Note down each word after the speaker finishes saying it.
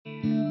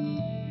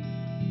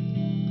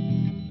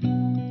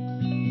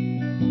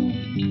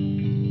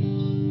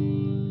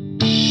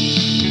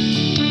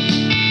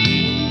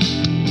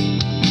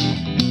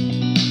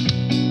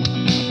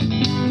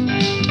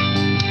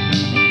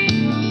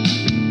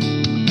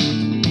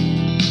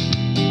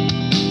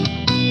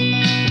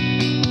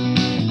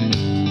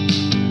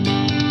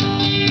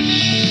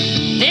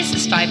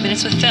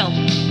Minutes with Phil,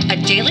 a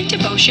daily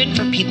devotion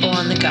for people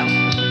on the go.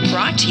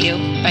 Brought to you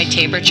by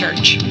Tabor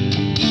Church.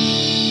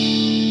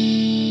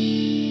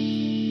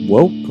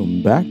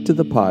 Welcome back to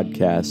the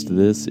podcast.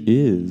 This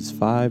is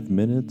 5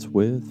 Minutes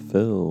with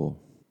Phil.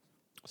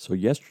 So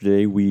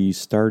yesterday we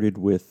started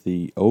with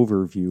the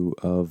overview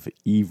of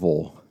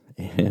evil,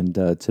 and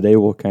today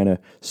we'll kind of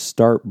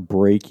start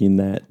breaking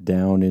that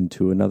down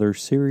into another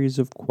series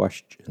of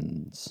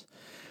questions.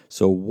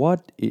 So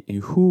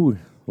who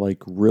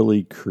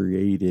really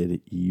created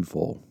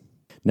evil?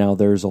 Now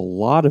there's a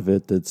lot of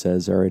it that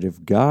says, all right,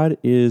 if God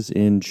is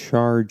in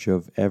charge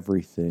of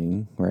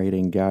everything, right,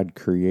 and God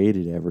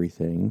created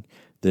everything,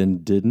 then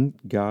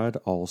didn't God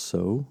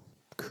also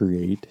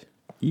create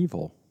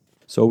evil?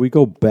 So we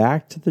go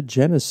back to the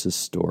Genesis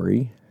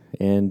story,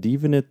 and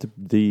even at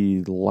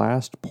the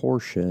last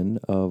portion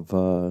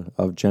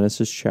of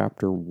Genesis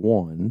chapter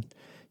 1,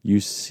 you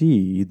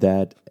see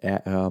that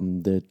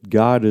that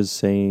God is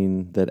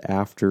saying that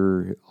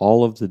after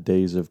all of the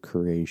days of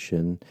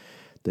creation,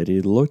 that he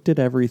looked at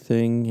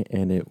everything,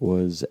 and it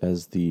was,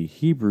 as the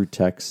Hebrew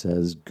text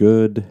says,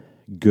 good,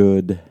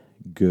 good,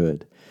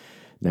 good.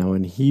 Now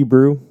in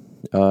Hebrew,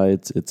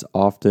 it's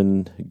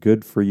often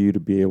good for you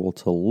to be able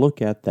to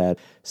look at that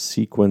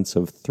sequence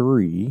of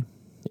three,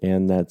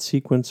 and that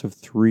sequence of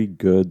three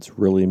goods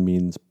really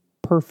means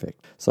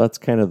perfect. So that's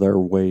kind of their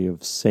way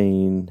of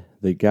saying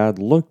that God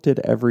looked at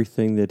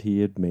everything that he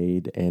had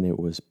made, and it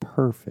was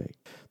perfect.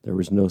 There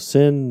was no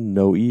sin,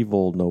 no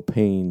evil, no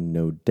pain,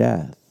 no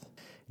death.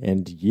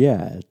 And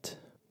yet,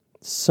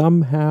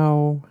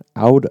 somehow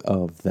out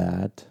of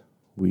that,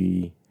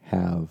 we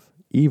have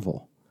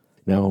evil.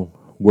 Now,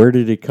 where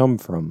did it come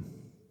from?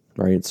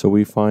 Right? So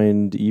we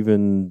find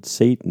even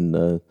Satan,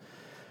 the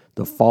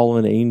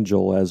fallen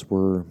angel, as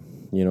we're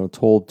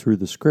told through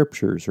the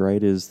scriptures,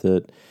 right, is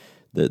that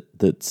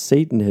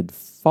Satan had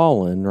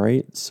fallen,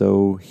 right?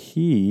 So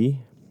he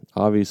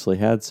obviously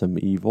had some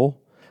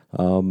evil.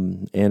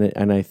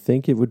 And I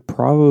think it would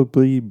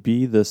probably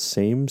be the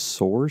same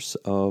source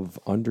of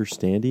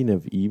understanding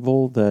of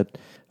evil that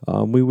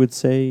we would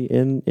say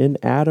in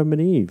Adam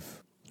and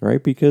Eve,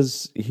 right?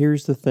 Because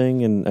here's the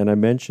thing, and I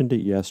mentioned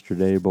it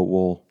yesterday, but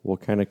we'll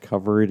kind of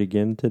cover it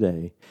again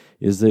today,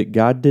 is that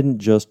God didn't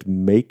just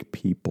make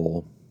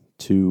people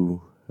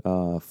to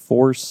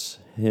force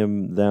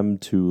them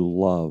to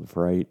love,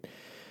 right?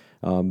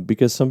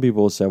 Because some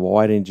people will say, well,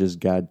 why didn't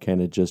God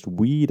kind of just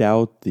weed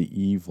out the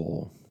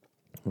evil?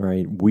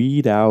 Right,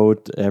 weed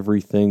out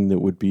everything that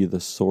would be the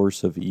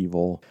source of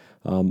evil,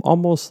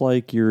 almost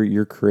like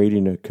you're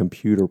creating a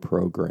computer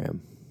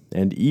program,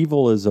 and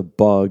evil is a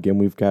bug, and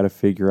we've got to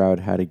figure out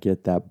how to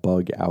get that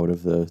bug out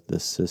of the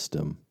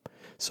system.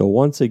 So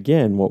once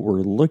again, what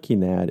we're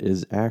looking at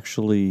is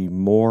actually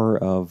more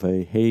of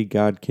a, hey,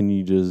 God, can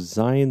you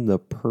design the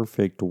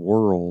perfect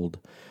world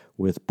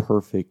with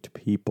perfect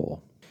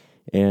people?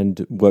 And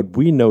what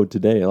we know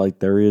today,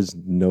 there is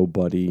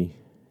nobody,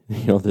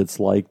 that's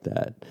like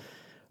that.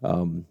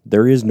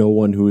 There is no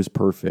one who is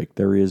perfect.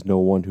 There is no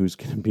one who's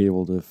going to be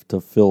able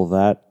to fill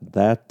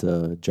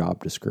that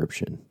job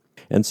description.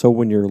 And so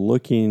when you're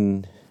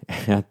looking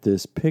at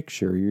this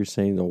picture, you're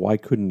saying, well, why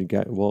couldn't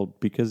God? Well,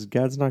 because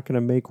God's not going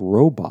to make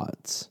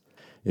robots.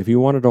 If he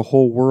wanted a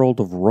whole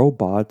world of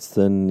robots,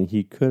 then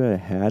he could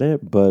have had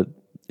it, but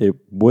it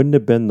wouldn't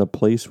have been the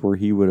place where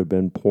he would have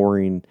been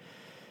pouring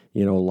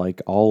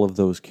all of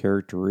those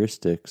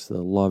characteristics,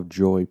 the love,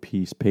 joy,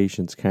 peace,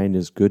 patience,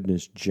 kindness,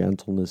 goodness,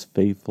 gentleness,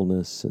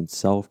 faithfulness, and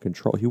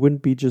self-control. He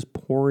wouldn't be just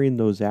pouring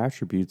those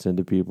attributes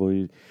into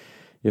people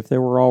if they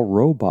were all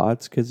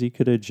robots, because he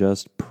could have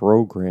just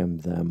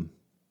programmed them.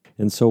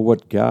 And so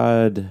what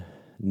God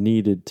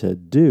needed to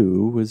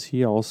do was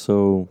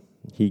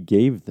he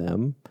gave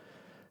them,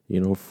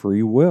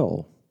 free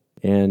will.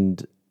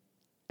 And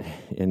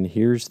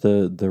here's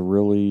the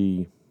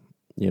really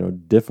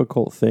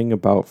difficult thing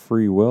about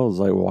free will is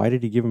why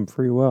did he give them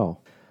free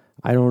will?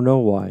 I don't know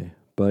why,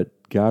 but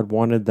God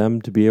wanted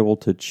them to be able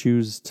to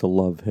choose to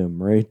love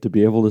him, right? To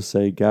be able to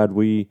say, God,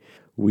 we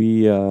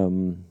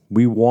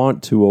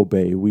want to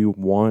obey, we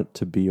want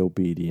to be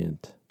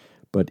obedient,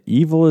 but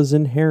evil is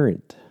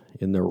inherent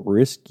in the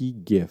risky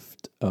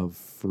gift of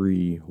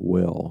free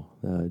will.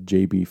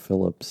 J.B.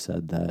 Phillips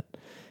said that,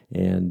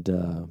 and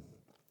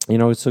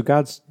so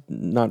God's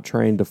not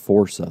trying to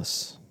force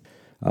us.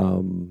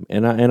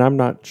 And I'm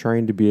not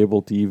trying to be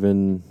able to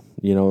even,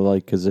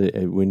 because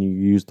when you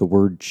use the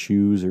word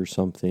choose or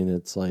something,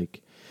 it's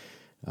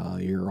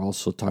you're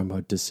also talking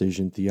about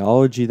decision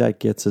theology. That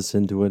gets us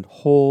into a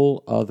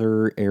whole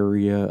other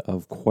area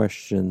of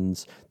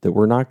questions that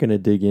we're not going to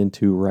dig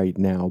into right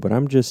now. But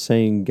I'm just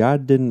saying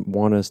God didn't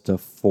want us to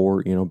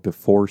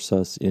force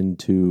us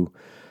into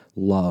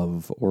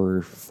love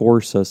or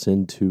force us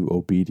into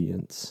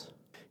obedience.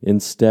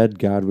 Instead,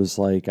 God was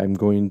like, I'm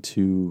going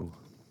to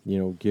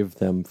give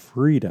them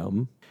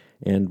freedom.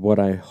 And what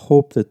I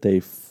hope that they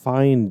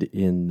find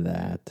in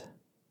that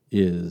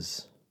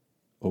is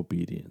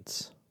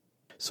obedience.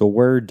 So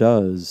where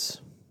does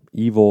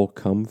evil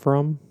come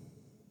from?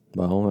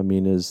 Well,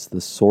 is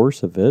the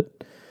source of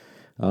it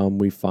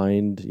We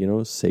find,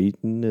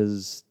 Satan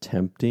is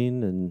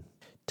tempting, and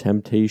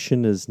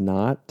temptation is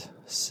not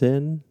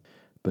sin,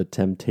 but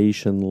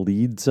temptation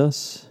leads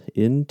us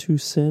into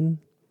sin.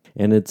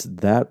 And it's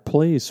that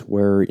place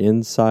where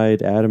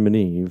inside Adam and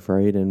Eve,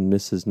 right? And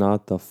this is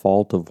not the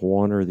fault of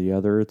one or the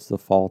other, it's the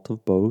fault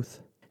of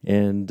both.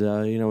 And,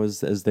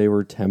 as they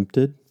were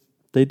tempted,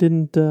 they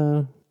didn't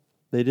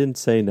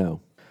say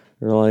no.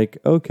 They're like,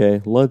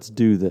 okay, let's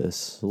do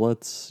this.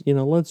 Let's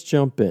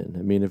jump in.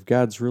 I mean, if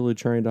God's really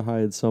trying to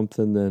hide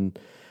something,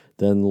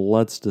 then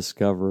let's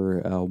discover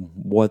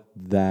what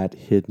that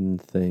hidden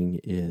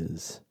thing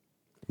is.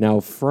 Now,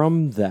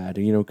 from that,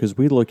 because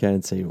we look at it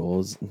and say,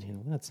 well,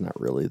 that's not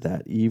really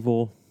that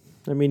evil.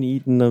 I mean,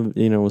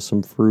 eating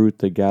some fruit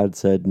that God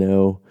said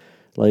no.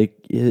 Like,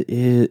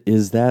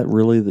 is that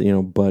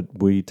really, but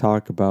we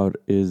talk about,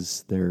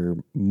 is there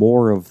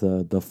more of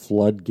the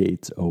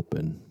floodgates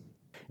open?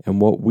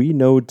 And what we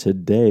know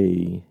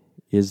today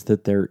is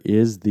that there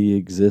is the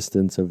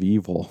existence of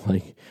evil.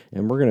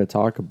 And we're going to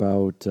talk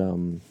about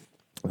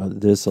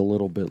this a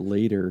little bit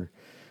later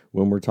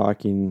when we're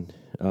talking,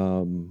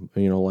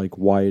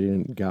 why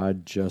didn't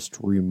God just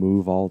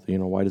remove all,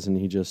 why doesn't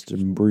he just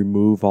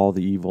remove all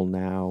the evil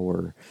now?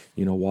 Or,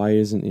 why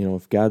isn't,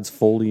 if God's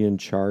fully in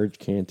charge,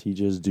 can't he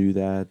just do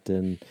that?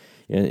 And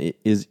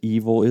is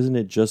evil, isn't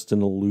it just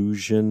an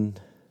illusion?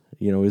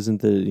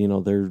 Isn't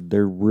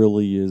there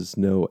really is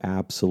no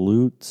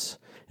absolutes.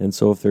 And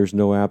so if there's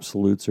no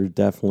absolutes, there's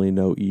definitely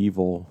no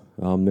evil.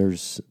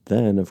 There's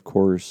then, of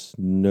course,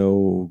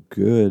 no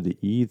good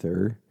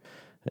either.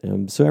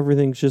 So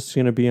everything's just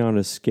going to be on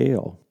a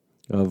scale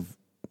of,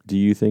 do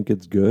you think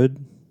it's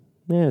good?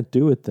 Yeah,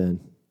 do it then.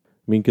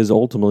 I mean, because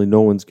ultimately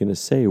no one's going to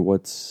say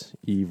what's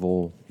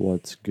evil,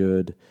 what's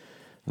good.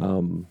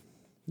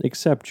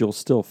 Except you'll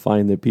still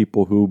find that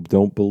people who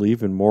don't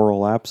believe in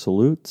moral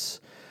absolutes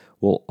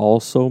will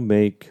also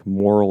make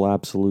moral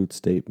absolute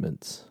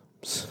statements.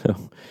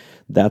 So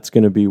that's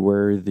going to be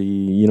where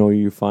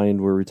you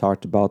find where we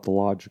talked about the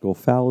logical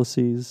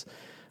fallacies.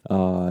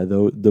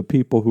 The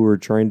people who are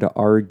trying to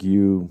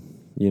argue,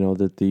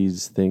 that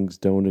these things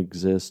don't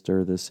exist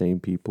are the same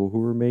people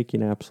who are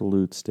making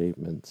absolute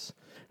statements.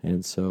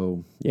 And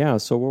so,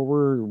 so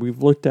what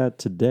we've looked at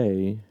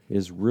today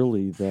is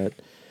really that,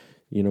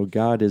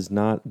 God is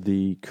not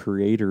the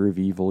creator of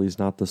evil. He's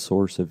not the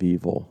source of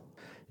evil.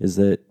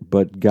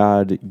 But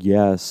God,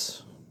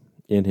 yes,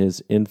 in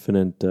his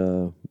infinite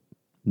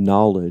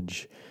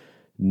knowledge,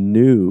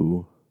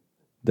 knew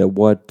that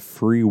what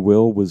free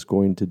will was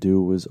going to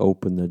do was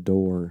open the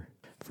door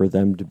for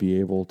them to be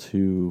able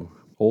to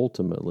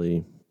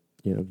ultimately,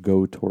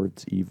 go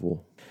towards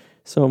evil.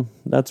 So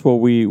that's what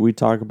we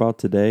talk about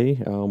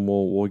today.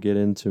 We'll get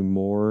into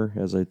more,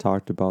 as I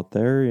talked about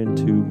there,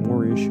 into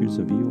more issues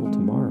of evil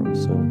tomorrow.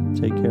 So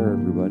take care,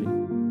 everybody.